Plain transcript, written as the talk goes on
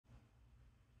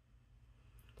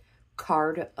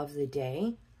card of the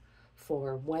day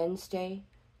for Wednesday,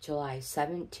 July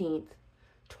 17th,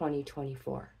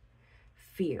 2024.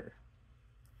 Fear.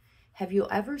 Have you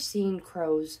ever seen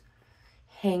crows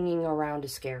hanging around a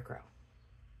scarecrow?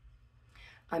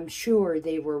 I'm sure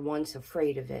they were once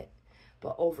afraid of it,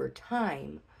 but over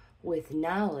time, with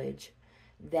knowledge,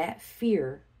 that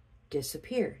fear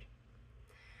disappeared.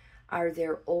 Are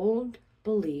there old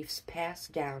beliefs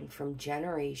passed down from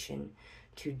generation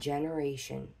to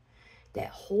generation that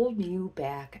hold you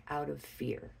back out of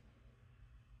fear?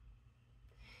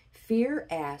 Fear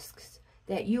asks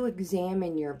that you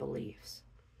examine your beliefs.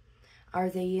 Are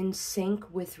they in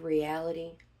sync with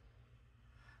reality?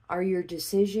 Are your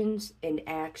decisions and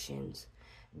actions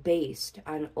based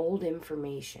on old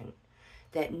information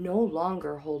that no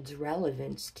longer holds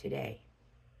relevance today?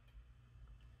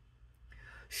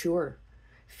 Sure,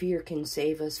 fear can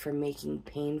save us from making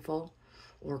painful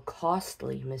or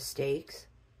costly mistakes.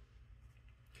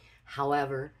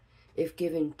 However, if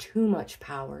given too much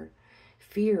power,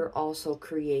 fear also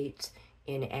creates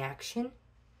inaction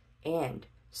and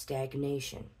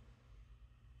stagnation.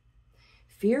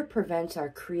 Fear prevents our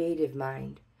creative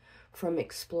mind from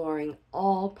exploring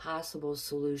all possible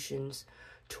solutions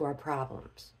to our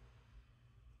problems.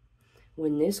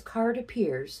 When this card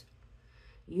appears,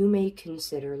 you may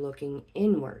consider looking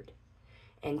inward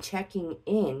and checking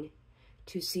in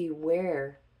to see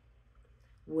where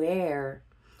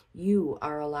you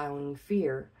are allowing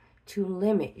fear to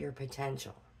limit your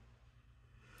potential.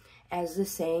 As the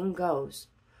saying goes,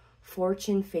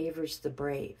 fortune favors the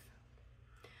brave.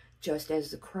 Just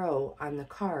as the crow on the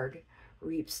card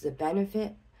reaps the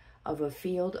benefit of a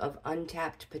field of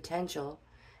untapped potential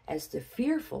as the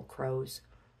fearful crows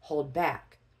hold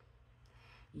back,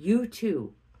 you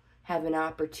too have an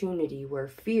opportunity where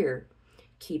fear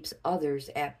keeps others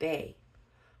at bay.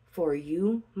 For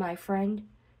you, my friend,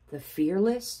 the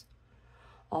fearless,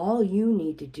 all you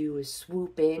need to do is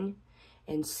swoop in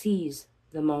and seize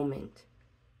the moment.